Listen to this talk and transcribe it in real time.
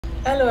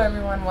Hello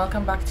everyone,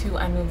 welcome back to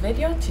a new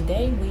video.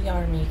 Today we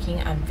are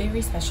making a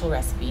very special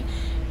recipe.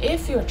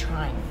 If you're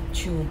trying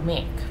to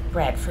make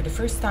bread for the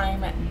first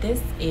time, this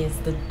is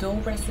the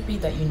dough recipe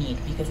that you need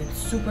because it's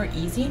super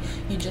easy.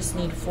 You just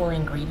need 4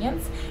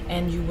 ingredients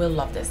and you will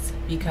love this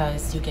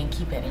because you can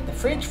keep it in the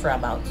fridge for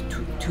about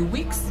two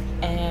weeks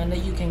and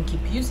you can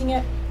keep using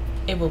it.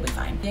 It will be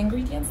fine. The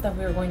ingredients that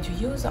we're going to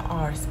use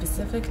are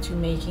specific to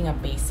making a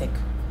basic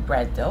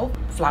bread dough.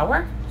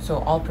 Flour, so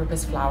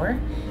all-purpose flour,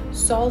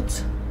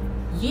 salt,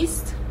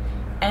 yeast,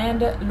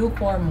 and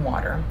lukewarm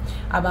water.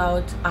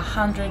 About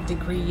 100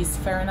 degrees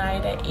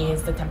Fahrenheit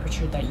is the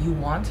temperature that you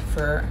want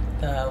for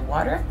the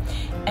water,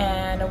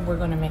 and we're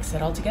going to mix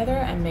it all together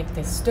and make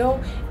this dough,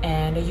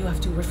 and you have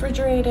to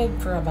refrigerate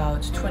it for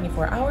about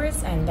 24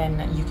 hours and then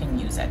you can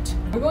use it.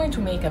 We're going to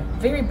make a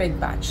very big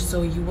batch,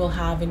 so you will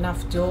have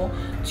enough dough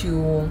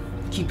to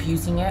keep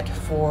using it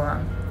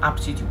for up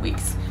to 2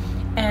 weeks.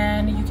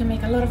 And you can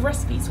make a lot of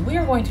recipes. We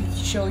are going to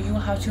show you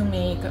how to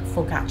make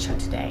focaccia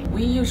today.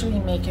 We usually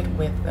make it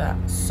with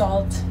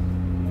salt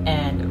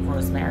and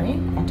rosemary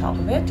on top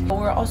of it. But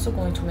we're also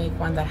going to make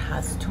one that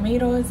has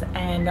tomatoes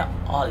and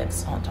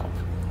olives on top.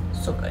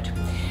 So good.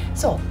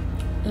 So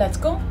let's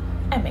go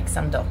and make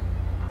some dough.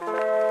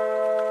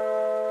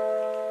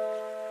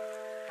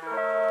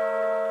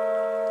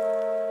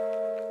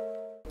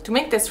 To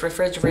make this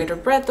refrigerator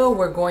bread dough,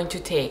 we're going to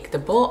take the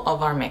bowl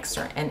of our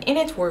mixer, and in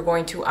it we're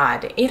going to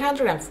add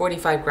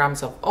 845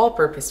 grams of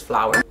all-purpose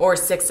flour, or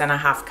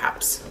 6.5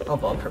 cups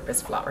of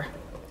all-purpose flour,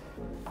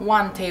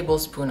 1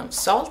 tablespoon of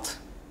salt,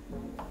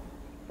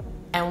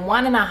 and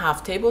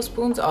 1.5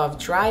 tablespoons of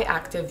dry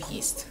active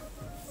yeast.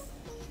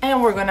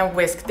 And we're gonna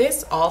whisk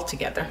this all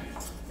together.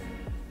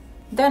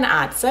 Then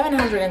add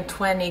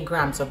 720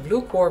 grams of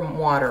lukewarm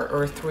water,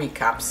 or 3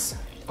 cups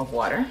of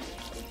water,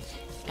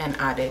 and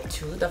add it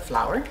to the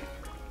flour.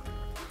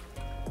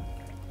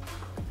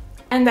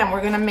 And then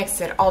we're gonna mix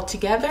it all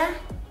together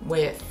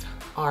with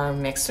our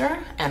mixer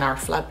and our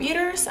flat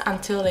beaters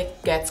until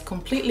it gets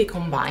completely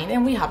combined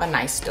and we have a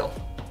nice dough.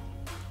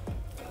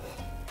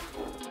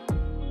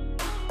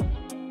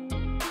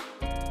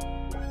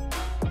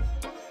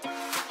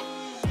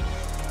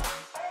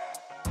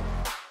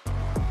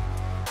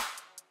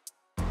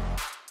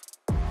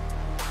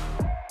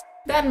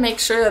 Then make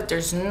sure that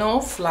there's no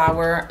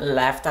flour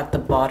left at the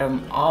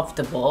bottom of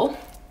the bowl.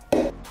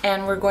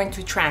 And we're going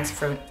to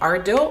transfer our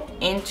dough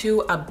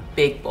into a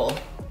big bowl.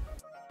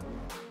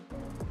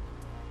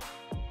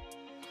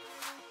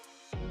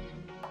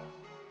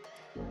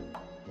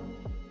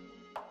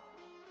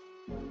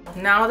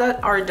 Now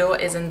that our dough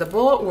is in the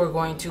bowl, we're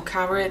going to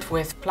cover it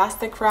with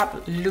plastic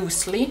wrap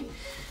loosely,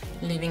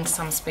 leaving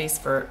some space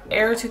for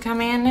air to come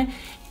in.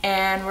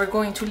 And we're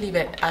going to leave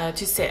it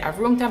to sit at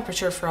room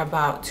temperature for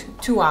about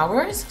 2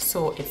 hours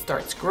so it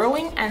starts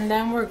growing, and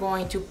then we're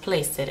going to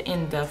place it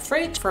in the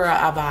fridge for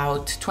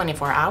about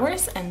 24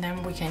 hours and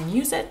then we can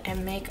use it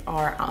and make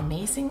our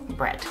amazing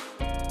bread.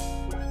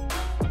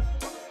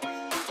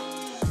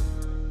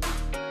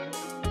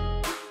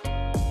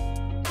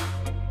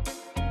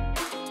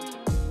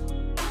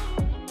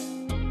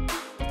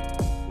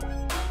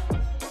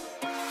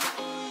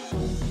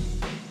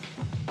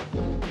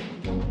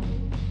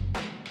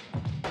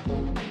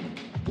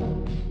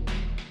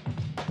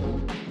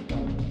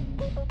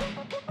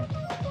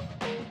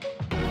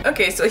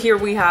 Okay, so here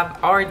we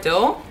have our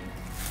dough.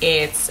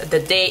 It's the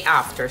day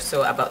after,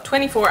 so about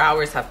 24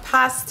 hours have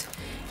passed,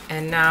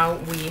 and now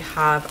we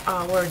have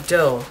our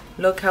dough.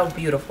 Look how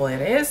beautiful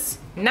it is.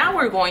 Now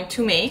we're going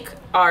to make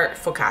our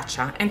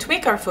focaccia, and to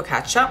make our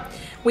focaccia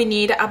we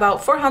need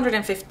about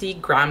 450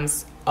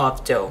 grams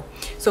of dough.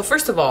 So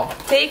first of all,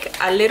 take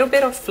a little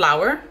bit of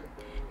flour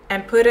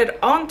and put it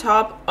on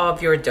top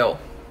of your dough.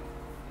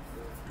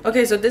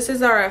 Okay, so this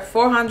is our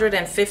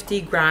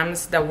 450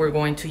 grams that we're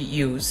going to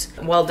use.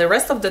 Well, the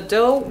rest of the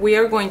dough we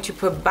are going to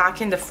put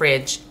back in the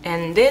fridge,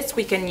 and this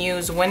we can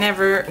use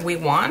whenever we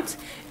want,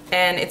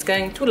 and it's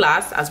going to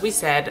last, as we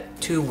said,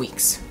 2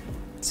 weeks.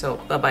 So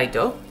bye-bye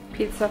dough.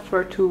 Pizza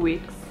for 2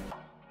 weeks.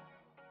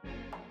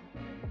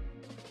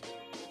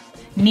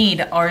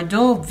 Knead our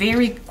dough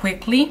very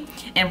quickly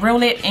and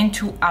roll it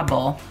into a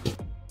ball.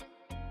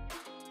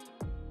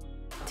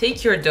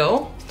 Take your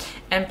dough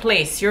and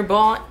place your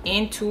ball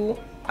into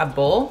a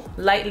bowl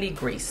lightly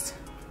greased.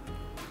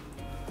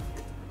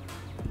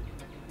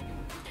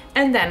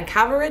 And then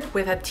cover it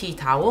with a tea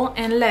towel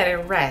and let it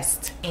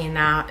rest in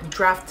a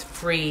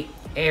draft-free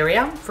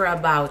area for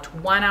about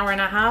 1.5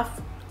 hours,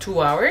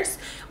 2 hours,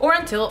 or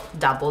until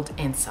doubled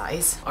in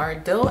size. Our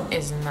dough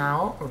is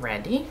now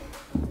ready.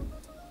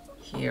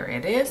 Here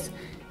it is.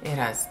 It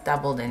has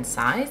doubled in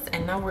size,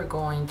 and now we're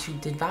going to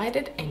divide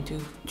it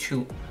into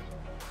 2.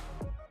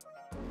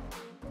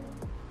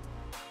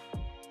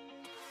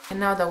 And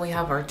now that we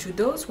have our 2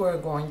 doughs, we're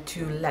going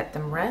to let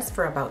them rest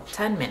for about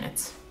 10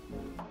 minutes.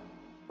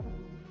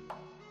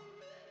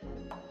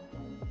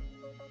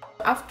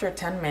 After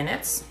 10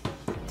 minutes,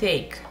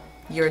 take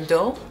your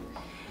dough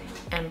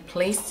and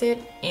place it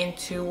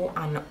into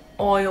an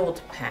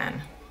oiled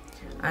pan.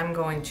 I'm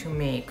going to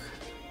make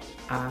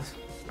a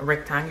a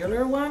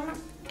rectangular one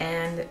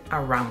and a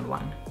round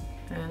one,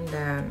 and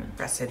then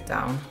press it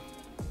down.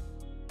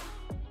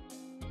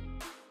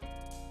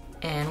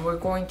 And we're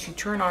going to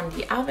turn on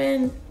the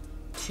oven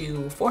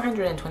to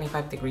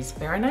 425 degrees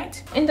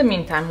Fahrenheit. In the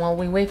meantime, while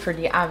we wait for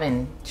the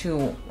oven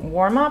to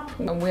warm up,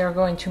 we are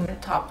going to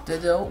top the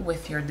dough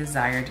with your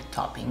desired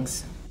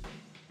toppings.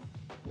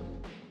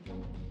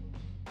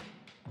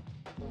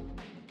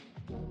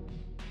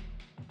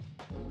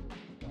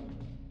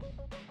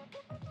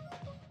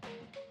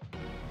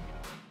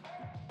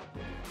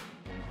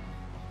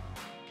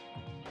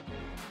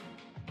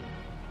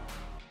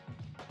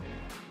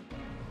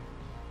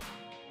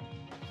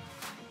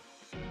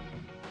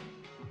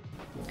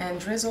 And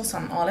drizzle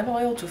some olive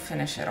oil to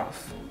finish it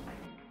off.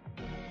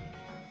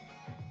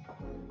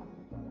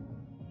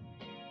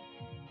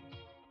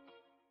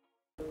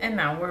 And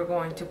now we're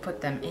going to put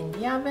them in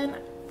the oven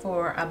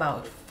for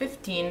about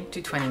 15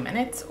 to 20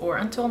 minutes or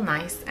until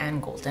nice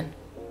and golden.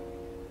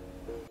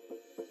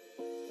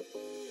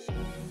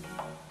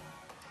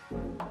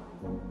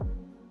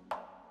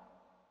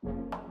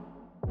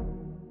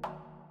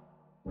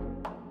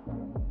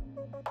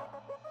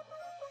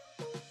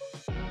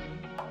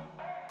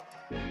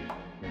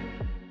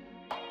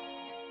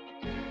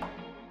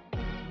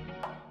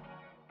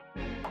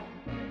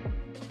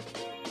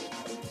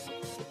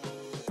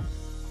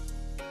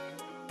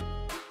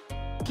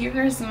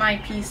 Here's my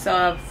piece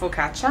of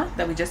focaccia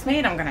that we just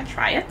made. I'm gonna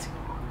try it.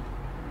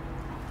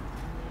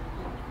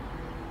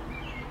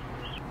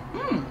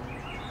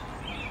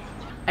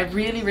 I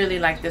really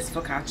like this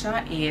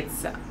focaccia.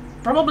 It's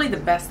probably the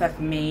best I've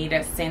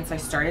made since I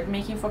started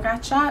making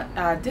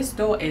focaccia. This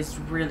dough is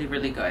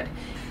really good.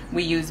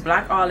 We use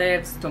black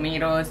olives,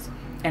 tomatoes,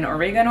 and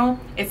oregano.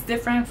 It's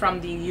different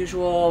from the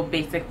usual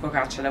basic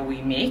focaccia that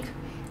we make,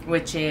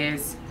 which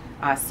is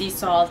sea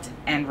salt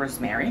and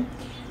rosemary.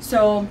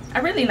 So I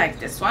really like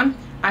this one.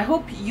 I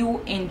hope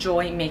you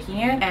enjoy making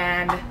it,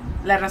 and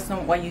let us know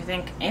what you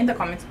think in the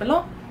comments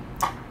below,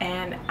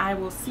 and I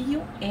will see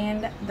you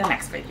in the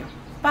next video.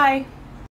 Bye.